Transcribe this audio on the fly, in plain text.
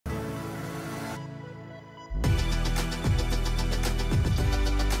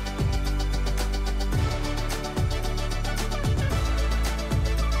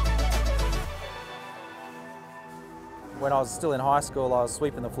When I was still in high school, I was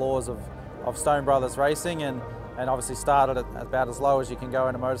sweeping the floors of Stone Brothers Racing and obviously started at about as low as you can go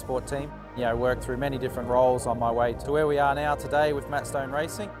in a motorsport team. You know, worked through many different roles on my way to where we are now today with Matt Stone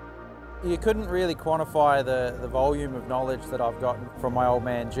Racing. You couldn't really quantify the volume of knowledge that I've gotten from my old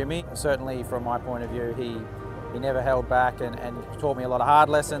man Jimmy. Certainly from my point of view, he never held back and taught me a lot of hard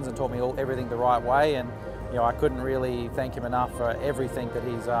lessons and taught me everything the right way. And you know, I couldn't really thank him enough for everything that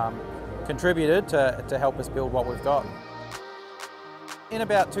he's contributed to help us build what we've got. In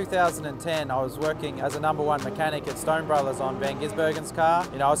about 2010, I was working as a #1 mechanic at Stone Brothers on Van Gisbergen's car.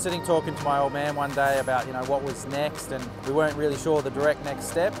 You know, I was sitting talking to my old man one day about, you know, what was next, and we weren't really sure the direct next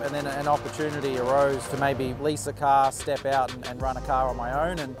step, and then an opportunity arose to maybe lease a car, step out and run a car on my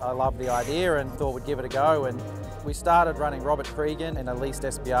own, and I loved the idea and thought we'd give it a go. And we started running Robert Cregan in a leased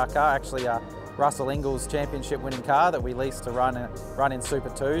SBR car, actually Russell Ingall's championship winning car that we leased to run in Super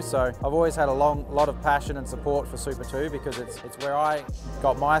 2. So I've always had a lot of passion and support for Super 2 because it's where I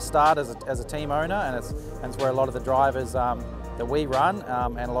got my start as a team owner, and it's where a lot of the drivers that we run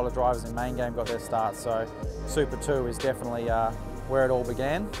and a lot of drivers in main game got their start. So Super 2 is definitely where it all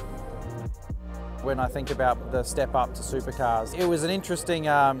began. When I think about the step up to Supercars, it was an interesting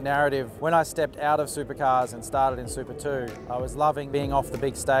narrative. When I stepped out of Supercars and started in Super 2, I was loving being off the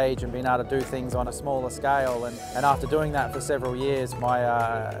big stage and being able to do things on a smaller scale. And after doing that for several years, my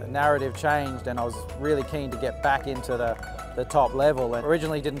narrative changed, and I was really keen to get back into the top level. And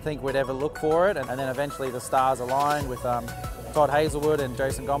originally didn't think we'd ever look for it, and then eventually the stars aligned with Todd Hazelwood and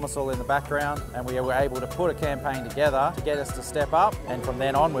Jason Gomersall in the background, and we were able to put a campaign together to get us to step up. And from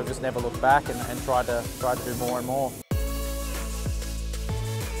then on, we've just never looked back and tried to do more and more.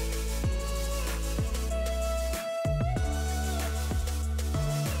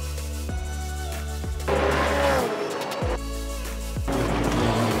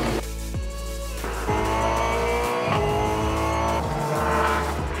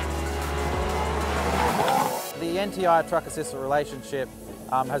 The NTI truck assistant relationship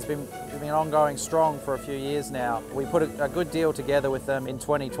has been ongoing strong for a few years now. We put a good deal together with them in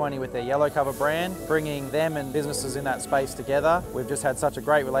 2020 with their yellow cover brand, bringing them and businesses in that space together. We've just had such a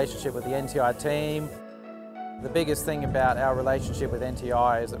great relationship with the NTI team. The biggest thing about our relationship with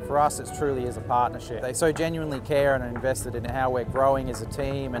NTI is that for us it truly is a partnership. They so genuinely care and are invested in how we're growing as a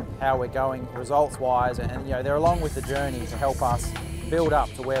team and how we're going results-wise, and you know, they're along with the journey to help us build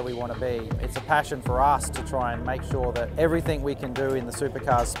up to where we want to be. It's a passion for us to try and make sure that everything we can do in the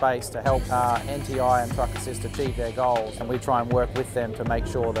supercar space to help NTI and Truck Assist achieve their goals, and we try and work with them to make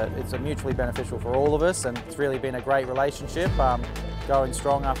sure that it's mutually beneficial for all of us. And it's really been a great relationship, going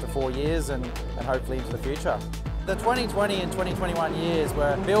strong after 4 years and hopefully into the future. The 2020 and 2021 years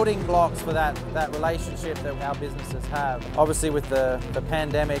were building blocks for that relationship that our businesses have. Obviously with the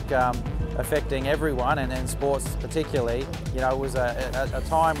pandemic affecting everyone and sports particularly, you know, it was a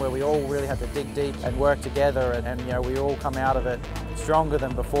time where we all really had to dig deep and work together, and you know, we all come out of it stronger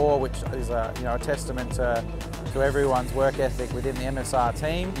than before, which is a testament to everyone's work ethic within the MSR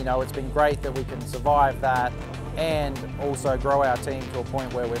team. You know, it's been great that we can survive that and also grow our team to a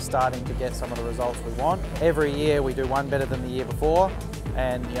point where we're starting to get some of the results we want. Every year we do one better than the year before,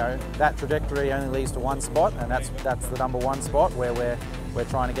 and you know, that trajectory only leads to one spot, and that's the #1 spot where we're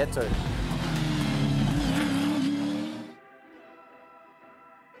trying to get to.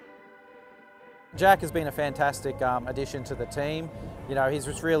 Jack has been a fantastic addition to the team. You know, he's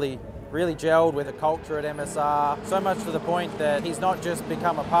just really gelled with the culture at MSR, so much to the point that he's not just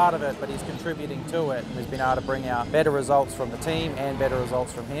become a part of it, but he's contributing to it. He's been able to bring out better results from the team and better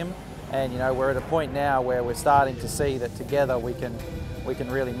results from him. And you know, we're at a point now where we're starting to see that together we can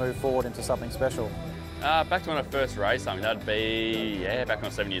really move forward into something special. Back to when I first raced, that'd be, back when I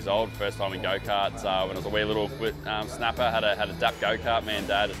was 7 years old, first time in go-karts. When I was a wee little snapper, had a DAP go-kart. Me and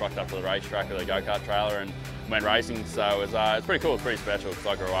Dad just rocked up to the racetrack with a go-kart trailer and went racing. So it was pretty cool, it's pretty special, because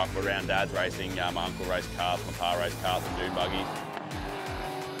I grew up around Dad's racing. My uncle raced karts, my pa raced karts and dune buggies.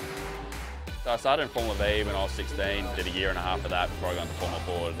 So I started in Formula V when I was 16, did a year and a half of that before I got into Formula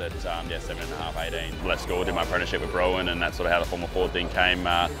Ford at 17.5, 18. Left school, did my apprenticeship with Brocq, and that's sort of how the Formula Ford thing came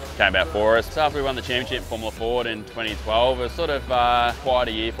about for us. So after we won the championship in Formula Ford in 2012, it was sort of quite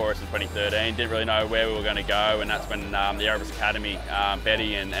a year for us in 2013. Didn't really know where we were going to go, and that's when the Aerobics Academy,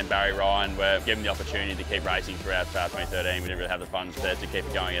 Betty and Barry Ryan were given the opportunity to keep racing throughout 2013. We didn't really have the funds to keep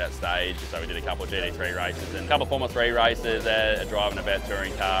it going at that stage, so we did a couple of GT3 races and a couple of Formula 3 races, driving a vet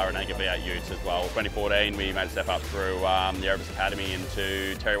touring car, and then give it out utes as well. 2014 we made a step up through the Erebus Academy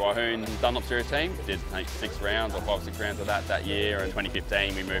into Terry Wahoon's Dunlop Series team. Did I think 6 rounds or 5 or 6 rounds of that year. And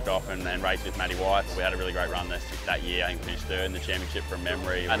 2015 we moved off and raced with Matty White. We had a really great run that year. I think finished 3rd in the championship from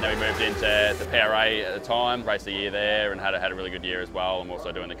memory. And then we moved into the PRA at the time, raced a year there and had a really good year as well. And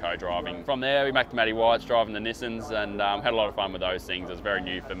also doing the co-driving. From there we back to Matty White's driving the Nissans and had a lot of fun with those things. It was very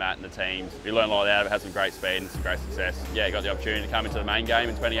new for Matt and the teams. We learned a lot out of it, had some great speed and some great success. Yeah, got the opportunity to come into the main game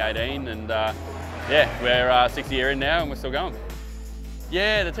in 2018 and yeah, we're 6th year in now and we're still going.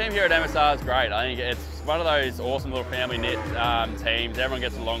 Yeah, the team here at MSR is great. I think it's one of those awesome little family-knit teams. Everyone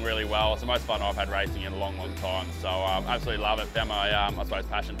gets along really well. It's the most fun I've had racing in a long, long time. So absolutely love it. Found my, I suppose,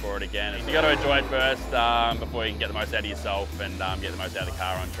 passion for it again. You got to enjoy it first before you can get the most out of yourself and get the most out of the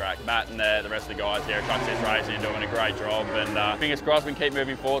car on track. Matt and the rest of the guys here at Truck Sense Racing are doing a great job. And fingers crossed we can keep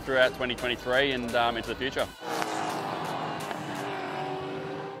moving forward throughout 2023 and into the future.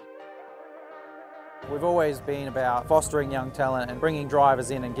 We've always been about fostering young talent and bringing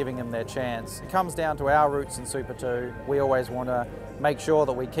drivers in and giving them their chance. It comes down to our roots in Super 2. We always want to make sure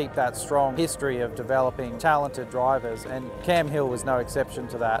that we keep that strong history of developing talented drivers, and Cam Hill was no exception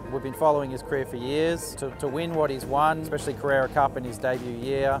to that. We've been following his career for years. To win what he's won, especially Carrera Cup in his debut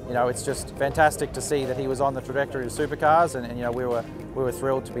year, you know, it's just fantastic to see that he was on the trajectory of Supercars, and you know, we were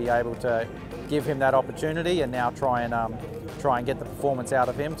thrilled to be able to give him that opportunity and now try and get the performance out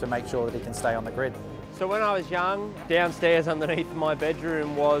of him to make sure that he can stay on the grid. So when I was young, downstairs underneath my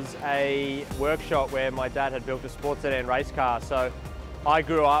bedroom was a workshop where my dad had built a sports sedan race car. So I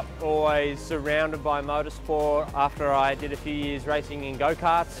grew up always surrounded by motorsport. After I did a few years racing in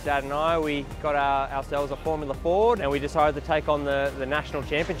go-karts, Dad and I, we got ourselves a Formula Ford and we decided to take on the national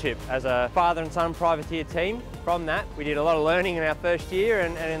championship as a father and son privateer team. From that, we did a lot of learning in our first year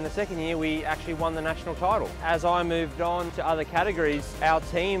and in the second year, we actually won the national title. As I moved on to other categories, our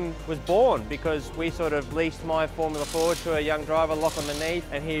team was born because we sort of leased my Formula Ford to a young driver, Lachlan Maneve,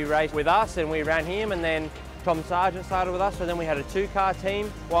 and he raced with us and we ran him, and then Tom Sargent started with us, so then we had a 2-car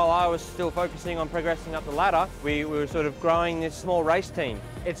team. While I was still focusing on progressing up the ladder, we were sort of growing this small race team.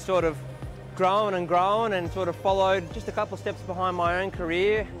 It's sort of grown and sort of followed just a couple of steps behind my own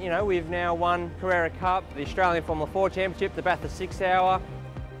career. You know, we've now won Carrera Cup, the Australian Formula 4 Championship, the Bathurst 6 Hour.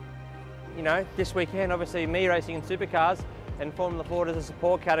 You know, this weekend, obviously me racing in Supercars and Formula 4 as a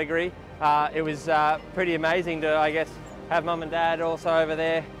support category. It was pretty amazing to, I guess, have Mum and Dad also over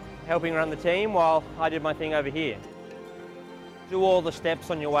there helping run the team while I did my thing over here. Do all the steps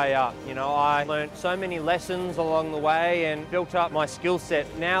on your way up. You know, I learned so many lessons along the way and built up my skill set.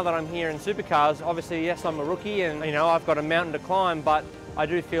 Now that I'm here in Supercars, obviously, yes, I'm a rookie and, you know, I've got a mountain to climb, but I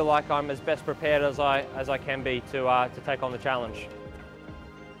do feel like I'm as best prepared as I can be to take on the challenge.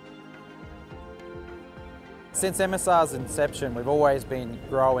 Since MSR's inception, we've always been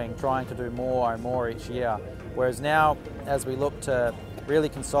growing, trying to do more and more each year. Whereas now, as we look to really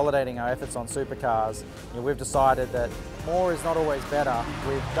consolidating our efforts on Supercars, you know, we've decided that more is not always better.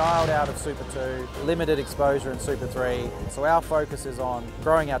 We've dialed out of Super 2, limited exposure in Super 3, so our focus is on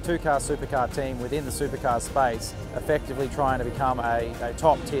growing our 2-car supercar team within the supercar space, effectively trying to become a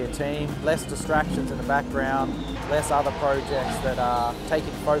top-tier team, less distractions in the background, less other projects that are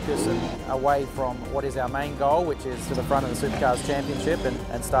taking focus away from what is our main goal, which is to the front of the Supercars Championship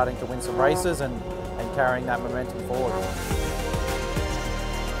and starting to win some races and carrying that momentum forward.